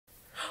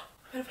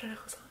I'm gonna put a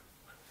necklace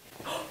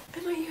on. Oh,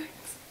 and my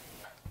earrings.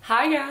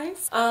 Hi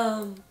guys.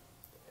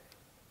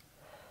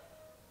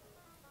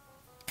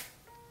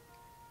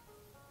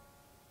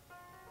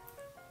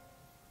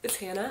 It's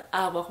Hannah.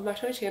 Welcome back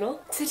to my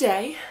channel.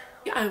 Today,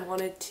 I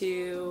wanted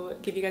to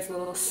give you guys a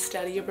little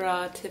study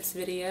abroad tips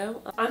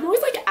video. I'm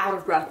always like out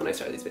of breath when I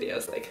start these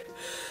videos, like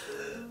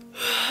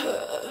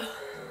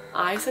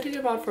I studied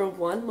abroad for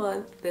 1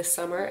 month this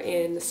summer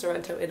in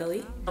Sorrento, Italy,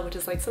 which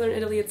is like southern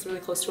Italy. It's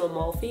really close to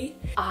Amalfi.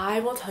 I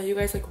will tell you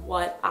guys like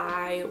what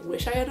I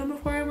wish I had done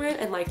before I went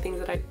and like things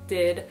that I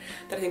did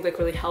that I think like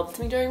really helped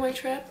me during my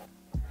trip.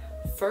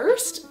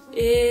 First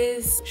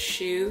is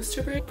shoes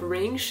to bring.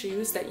 Bring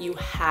shoes that you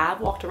have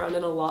walked around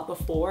in a lot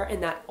before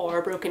and that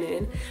are broken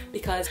in,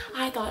 because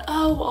I thought,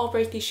 oh, I'll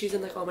break these shoes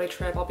in like on my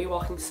trip. I'll be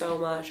walking so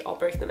much, I'll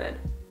break them in.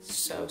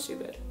 So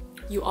stupid.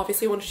 You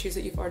obviously want shoes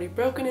that you've already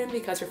broken in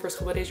because your first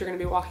couple of days you're gonna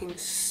be walking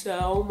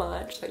so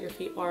much that your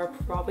feet are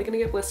probably gonna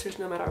get blisters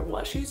no matter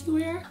what shoes you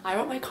wear. I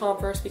brought my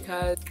Converse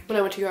because when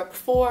I went to Europe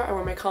before, I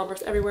wore my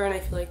Converse everywhere and I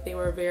feel like they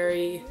were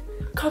very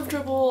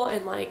comfortable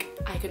and like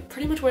I could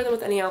pretty much wear them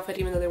with any outfit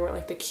even though they weren't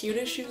like the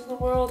cutest shoes in the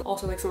world.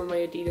 Also like some of my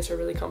Adidas are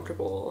really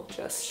comfortable,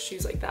 just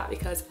shoes like that,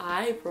 because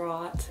I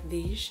brought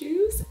these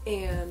shoes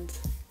and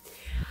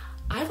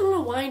I went on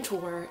a wine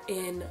tour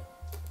in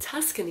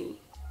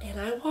Tuscany. And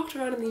I walked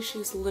around in these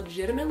shoes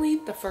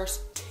legitimately the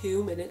first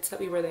 2 minutes that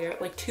we were there,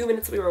 like 2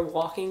 minutes that we were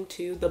walking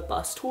to the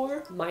bus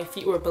tour. My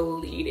feet were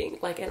bleeding,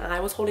 like, and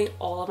I was holding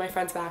all of my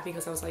friends back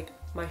because I was like,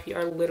 my feet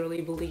are literally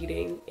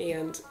bleeding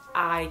and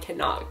I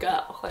cannot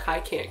go. Like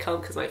I can't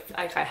come because I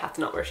have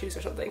to not wear shoes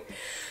or something.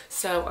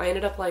 So I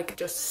ended up like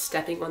just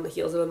stepping on the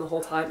heels of them the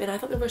whole time. And I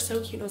thought they were so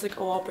cute. And I was like,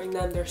 oh, I'll bring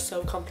them. They're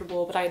so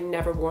comfortable, but I had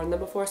never worn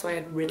them before. So I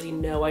had really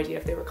no idea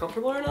if they were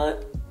comfortable or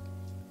not.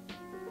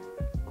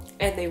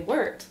 And they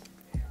weren't,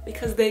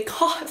 because they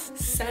cost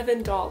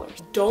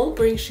 $7. Don't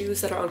bring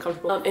shoes that are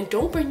uncomfortable, and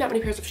don't bring that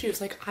many pairs of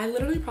shoes. Like I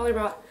literally probably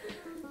brought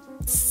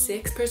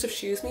 6 pairs of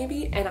shoes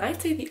maybe, and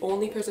I'd say the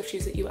only pairs of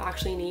shoes that you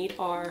actually need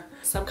are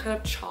some kind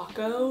of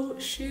Chaco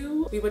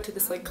shoe. We went to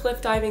this like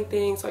cliff diving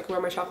thing, so I could wear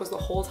my Chacos the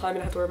whole time and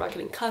I have to worry about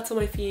getting cuts on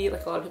my feet.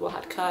 Like a lot of people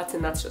had cuts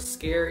and that's just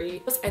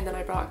scary. And then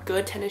I brought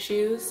good tennis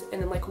shoes and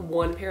then like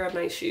 1 pair of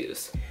nice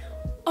shoes.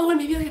 Oh, and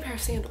maybe like a pair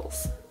of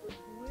sandals.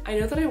 I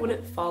know that I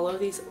wouldn't follow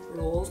these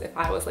rules if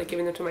I was like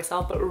giving them to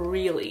myself, but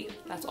really,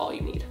 that's all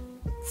you need.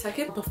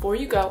 Second, before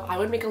you go, I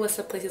would make a list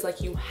of places like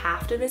you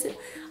have to visit.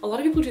 A lot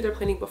of people do their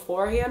planning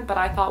beforehand, but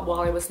I thought while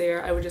I was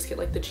there, I would just get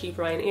like the cheap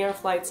Ryanair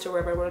flights to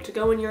wherever I wanted to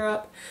go in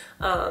Europe.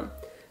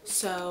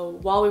 So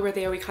while we were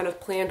there, we kind of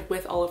planned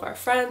with all of our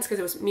friends because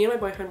it was me and my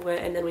boyfriend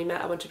went, and then we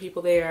met a bunch of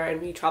people there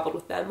and we traveled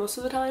with them most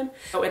of the time.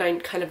 Oh, and I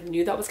kind of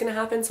knew that was gonna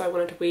happen, so I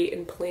wanted to wait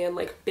and plan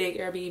like big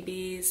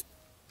Airbnbs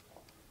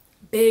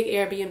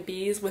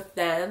with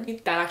them.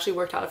 That actually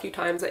worked out a few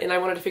times, and I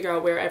wanted to figure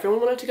out where everyone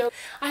wanted to go.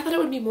 I thought it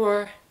would be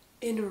more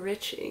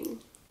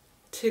enriching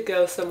to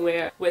go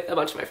somewhere with a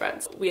bunch of my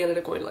friends. We ended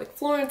up going to like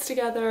Florence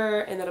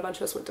together, and then a bunch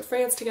of us went to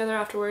France together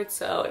afterwards,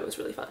 so it was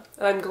really fun.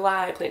 And I'm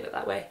glad I planned it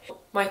that way.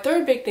 My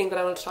third big thing that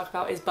I wanted to talk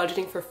about is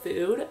budgeting for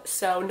food.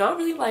 So not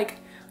really like,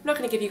 I'm not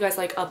gonna give you guys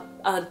like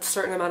a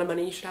certain amount of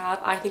money you should have.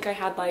 I think I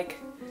had like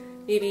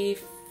maybe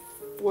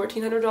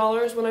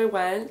 $1,400 when I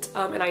went,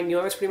 and I knew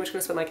I was pretty much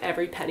gonna spend like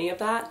every penny of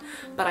that,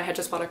 but I had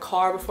just bought a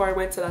car before I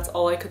went, so that's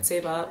all I could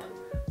save up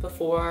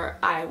before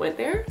I went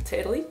there to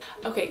Italy.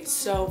 Okay,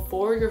 so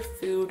for your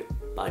food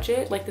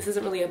budget, like this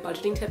isn't really a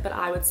budgeting tip, but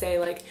I would say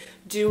like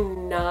do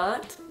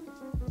not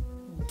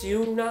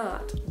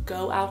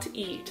go out to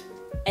eat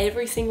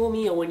every single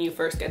meal when you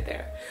first get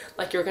there.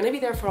 Like you're gonna be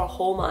there for a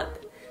whole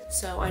month.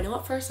 So I know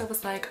at first I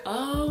was like,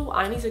 oh,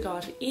 I need to go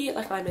out to eat,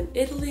 like I'm in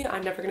Italy,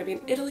 I'm never gonna be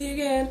in Italy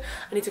again.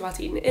 I need to go out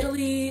to eat in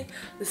Italy.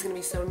 This is gonna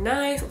be so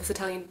nice, all this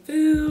Italian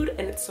food,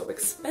 and it's so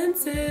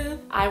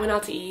expensive. I went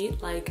out to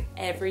eat like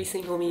every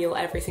single meal,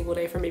 every single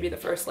day for maybe the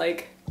first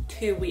like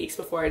 2 weeks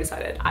before I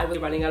decided I was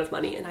running out of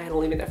money, and I had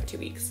only been there for 2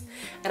 weeks.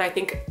 And I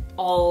think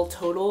all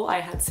total,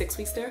 I had 6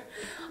 weeks there.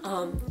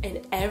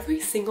 And every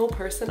single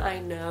person I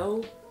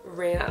know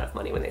ran out of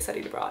money when they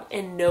studied abroad,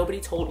 and nobody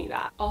told me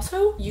that.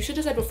 Also, you should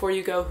decide before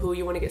you go who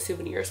you want to get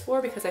souvenirs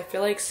for, because I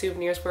feel like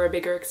souvenirs were a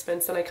bigger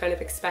expense than I kind of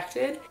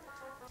expected.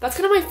 That's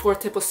kind of my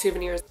fourth tip with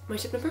souvenirs. My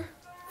tip number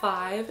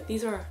 5,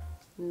 these are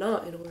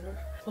not in order.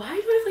 Why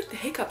do I have like the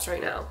hiccups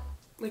right now?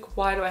 Like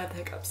why do I have the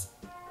hiccups?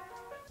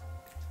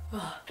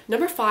 Ugh.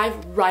 Number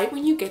 5, right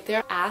when you get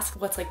there, ask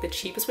what's like the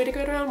cheapest way to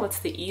get around, what's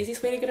the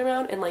easiest way to get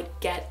around, and like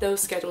get those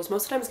schedules.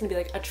 Most of the time it's gonna be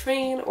like a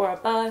train or a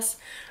bus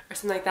or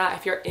something like that.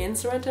 If you're in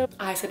Sorrento,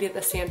 I studied at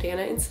the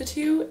Sant'Anna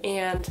Institute,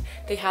 and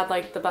they had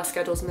like the bus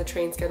schedules and the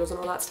train schedules and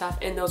all that stuff,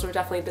 and those were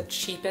definitely the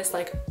cheapest,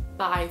 like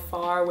by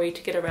far, way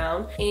to get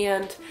around.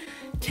 And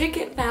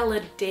ticket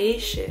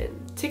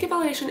validation. Ticket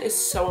validation is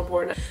so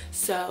important.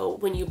 So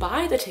when you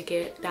buy the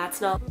ticket, that's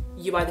not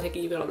you buy the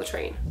ticket, you get on the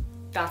train.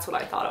 That's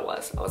what I thought it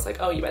was. I was like,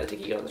 oh, you buy the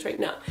ticket, you get on the train.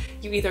 No,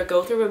 you either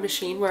go through a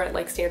machine where it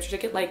like stamps your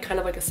ticket, like kind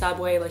of like a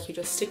subway, like you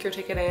just stick your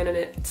ticket in and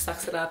it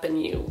sucks it up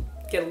and you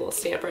get a little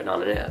stamp written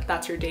on it if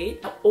that's your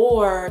date.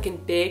 Or like in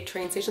big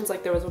train stations,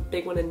 like there was a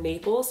big one in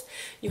Naples,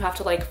 you have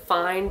to like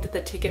find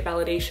the ticket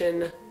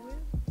validation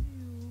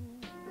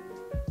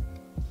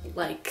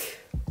like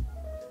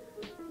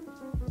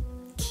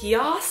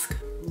kiosk?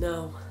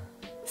 No.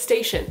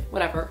 Station,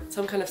 whatever,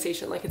 some kind of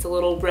station, like it's a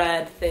little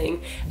red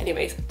thing.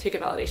 Anyways, ticket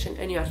validation,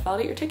 and you have to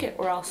validate your ticket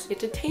or else you get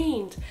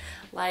detained,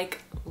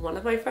 like one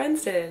of my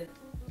friends did.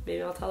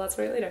 Maybe I'll tell that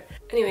story later.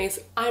 Anyways,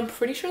 I'm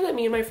pretty sure that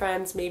me and my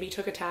friends maybe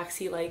took a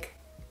taxi like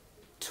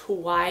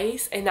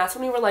twice, and that's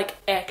when we were like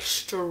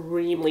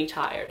extremely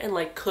tired and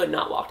like could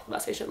not walk to the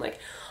bus station. Like,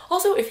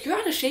 also, if you're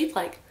out of shape,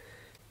 like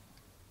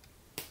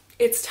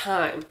it's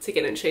time to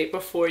get in shape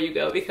before you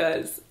go,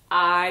 because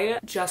I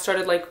just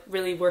started like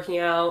really working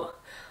out.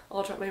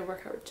 I'll drop my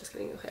workout, just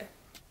kidding, okay.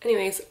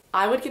 Anyways,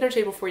 I would get in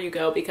shape before you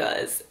go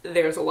because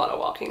there's a lot of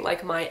walking.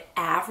 Like my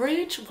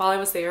average while I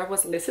was there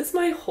was, this is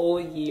my whole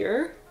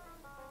year.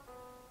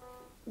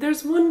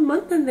 There's 1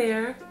 month in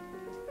there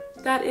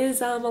that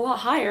is a lot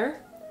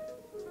higher.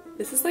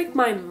 This is like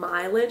my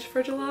mileage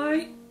for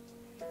July.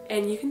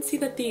 And you can see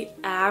that the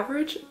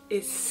average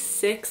is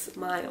 6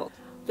 miles.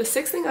 The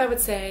sixth thing I would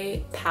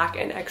say, pack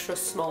an extra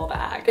small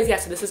bag. Because yeah,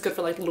 so this is good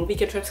for like little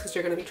weekend trips because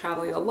you're going to be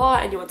traveling a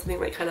lot and you want something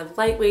like kind of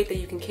lightweight that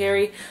you can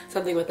carry,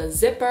 something with a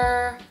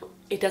zipper.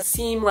 It does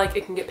seem like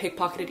it can get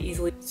pickpocketed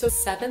easily. So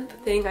seventh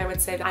thing I would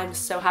say that I'm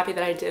so happy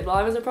that I did while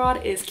I was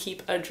abroad is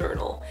keep a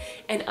journal.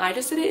 And I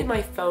just did it in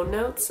my phone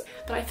notes,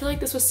 but I feel like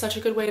this was such a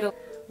good way to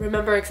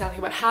remember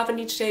exactly what happened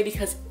each day,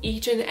 because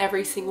each and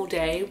every single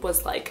day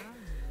was like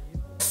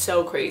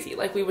so crazy.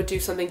 Like we would do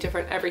something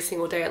different every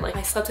single day, and like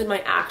I slept in my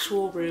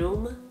actual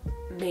room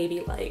maybe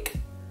like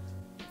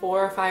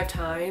 4 or 5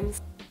 times.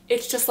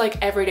 It's just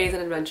like every day is an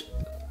adventure.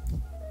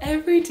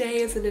 Every day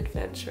is an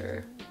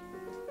adventure.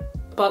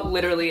 But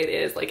literally it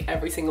is, like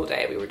every single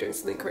day we were doing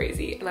something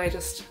crazy, and I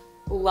just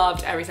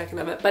loved every second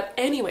of it. But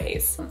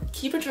anyways,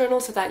 keep a journal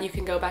so that you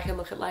can go back and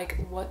look at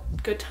like what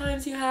good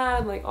times you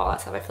had, like all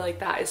that stuff. I feel like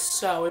that is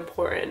so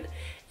important,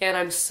 and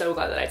I'm so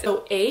glad that I did.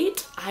 So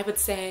 8, I would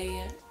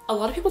say, a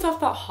lot of people talk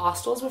about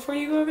hostels before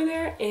you go over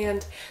there,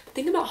 and the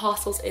thing about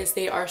hostels is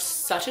they are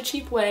such a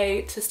cheap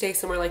way to stay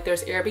somewhere. Like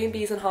there's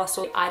Airbnbs and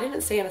hostels. I didn't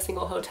stay in a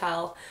single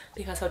hotel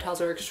because hotels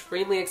are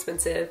extremely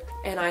expensive,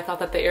 and I thought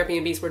that the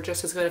Airbnbs were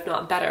just as good if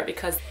not better,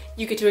 because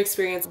you get to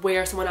experience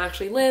where someone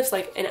actually lives,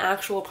 like an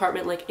actual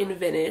apartment like in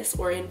Venice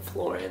or in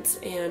Florence,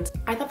 and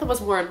I thought that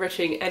was more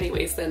enriching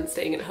anyways than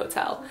staying in a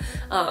hotel.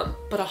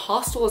 But a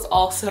hostel is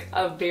also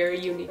a very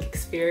unique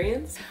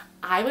experience.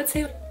 I would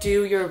say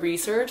do your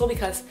research,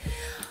 because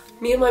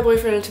me and my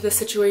boyfriend into this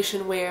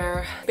situation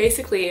where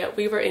basically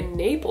we were in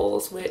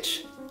Naples,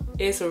 which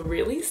is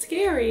really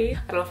scary. I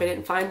don't know if I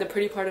didn't find the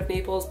pretty part of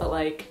Naples, but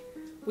like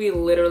we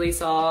literally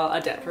saw a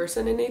dead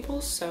person in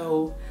Naples,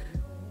 so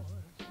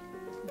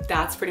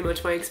that's pretty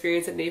much my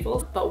experience in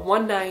Naples. But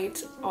one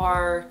night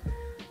our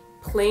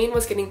plane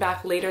was getting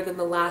back later than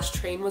the last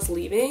train was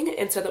leaving,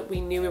 and so that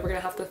we knew we were gonna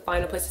have to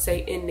find a place to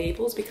stay in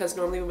Naples, because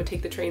normally we would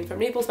take the train from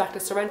Naples back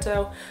to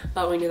Sorrento,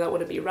 but we knew that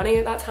wouldn't be running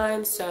at that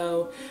time,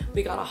 so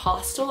we got a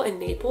hostel in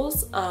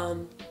Naples.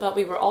 But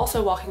we were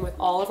also walking with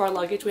all of our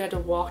luggage. We had to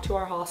walk to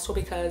our hostel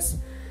because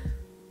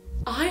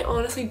I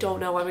honestly don't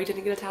know why we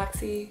didn't get a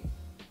taxi.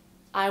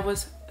 I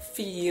was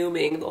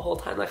fuming the whole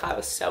time. Like I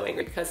was so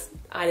angry because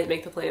I didn't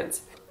make the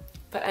plans.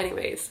 But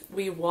anyways,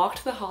 we walked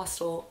to the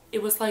hostel.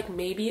 It was like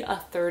maybe a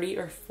 30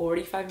 or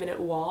 45 minute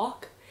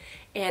walk,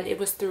 and it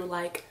was through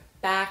like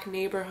back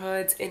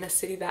neighborhoods in a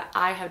city that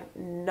I have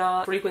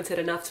not frequented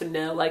enough to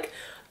know like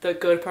the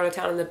good part of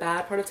town and the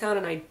bad part of town,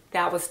 and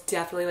that was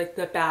definitely like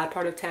the bad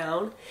part of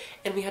town,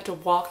 and we had to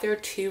walk there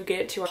to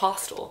get to our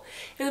hostel.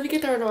 And then we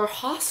get there and our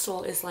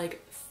hostel is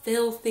like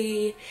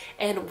filthy,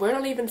 and we're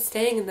not even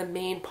staying in the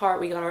main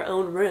part. We got our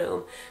own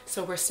room,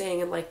 so we're staying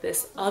in like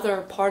this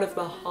other part of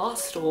the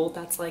hostel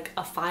that's like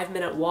a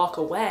 5-minute walk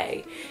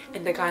away,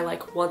 and the guy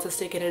like wants us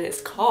to get in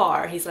his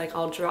car. He's like,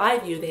 I'll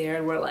drive you there,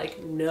 and we're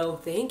like, no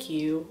thank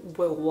you,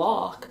 we'll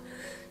walk.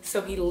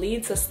 So he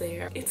leads us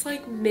there. It's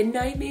like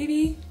midnight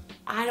maybe,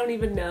 I don't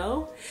even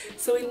know.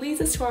 So he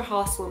leads us to our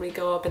hostel, and we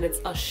go up, and it's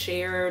a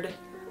shared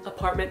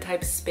apartment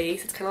type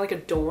space. It's kind of like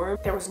a dorm.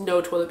 There was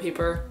no toilet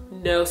paper,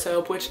 no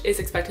soap, which is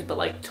expected, but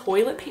like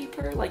toilet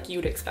paper, like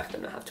you'd expect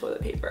them to have toilet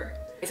paper.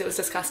 It was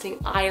disgusting.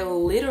 I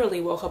literally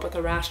woke up with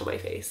a rash on my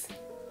face.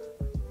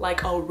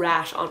 Like a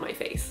rash on my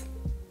face.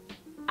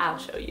 I'll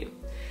show you.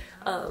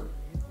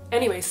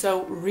 Anyway,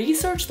 so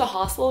research the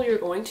hostel you're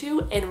going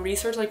to, and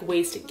research like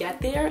ways to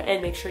get there,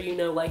 and make sure you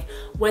know like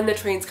when the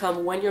trains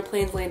come, when your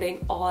plane's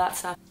landing, all that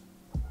stuff.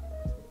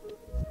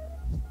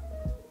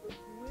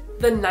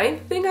 The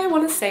 9th thing I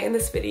want to say in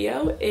this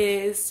video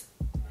is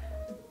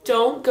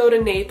don't go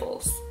to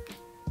Naples.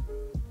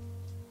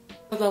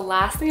 The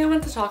last thing I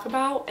wanted to talk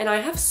about, and I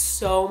have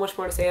so much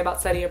more to say about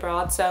study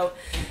abroad, so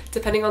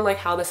depending on like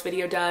how this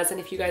video does, and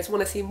if you guys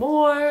want to see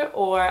more,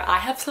 or I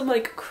have some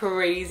like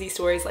crazy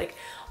stories, like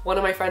one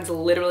of my friends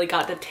literally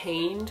got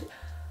detained.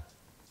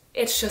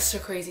 It's just a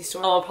crazy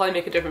story. I'll probably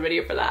make a different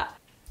video for that.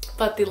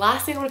 But the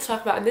last thing I want to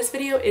talk about in this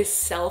video is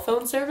cell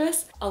phone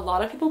service. A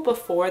lot of people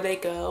before they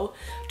go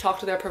talk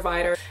to their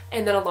provider,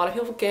 and then a lot of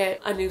people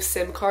get a new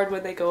SIM card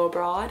when they go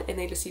abroad and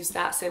they just use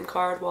that SIM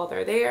card while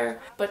they're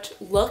there. But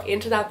look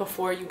into that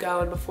before you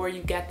go and before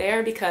you get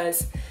there,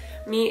 because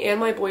me and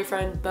my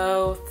boyfriend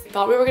both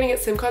thought we were gonna get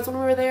SIM cards when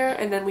we were there,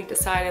 and then we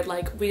decided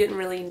like we didn't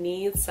really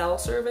need cell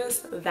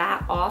service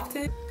that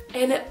often.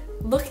 And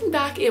looking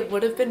back, it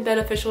would have been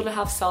beneficial to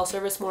have cell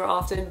service more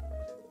often,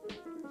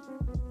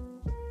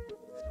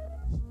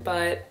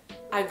 but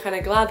I'm kind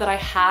of glad that I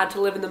had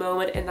to live in the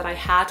moment and that I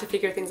had to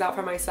figure things out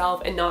for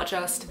myself and not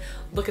just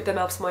look at the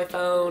maps on my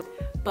phone.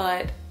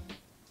 But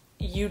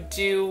you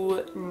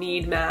do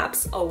need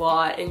maps a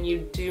lot, and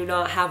you do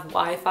not have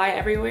Wi-Fi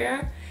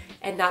everywhere,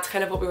 and that's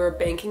kind of what we were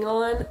banking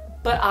on.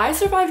 But I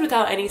survived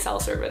without any cell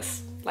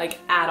service, like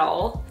at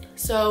all.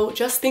 So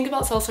just think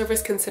about cell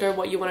service, consider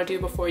what you want to do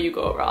before you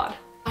go abroad.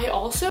 I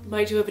also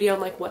might do a video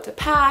on like what to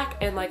pack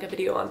and like a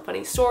video on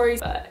funny stories,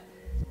 but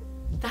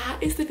that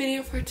is the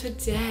video for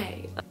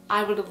today.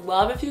 I would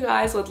love if you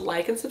guys would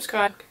like and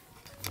subscribe.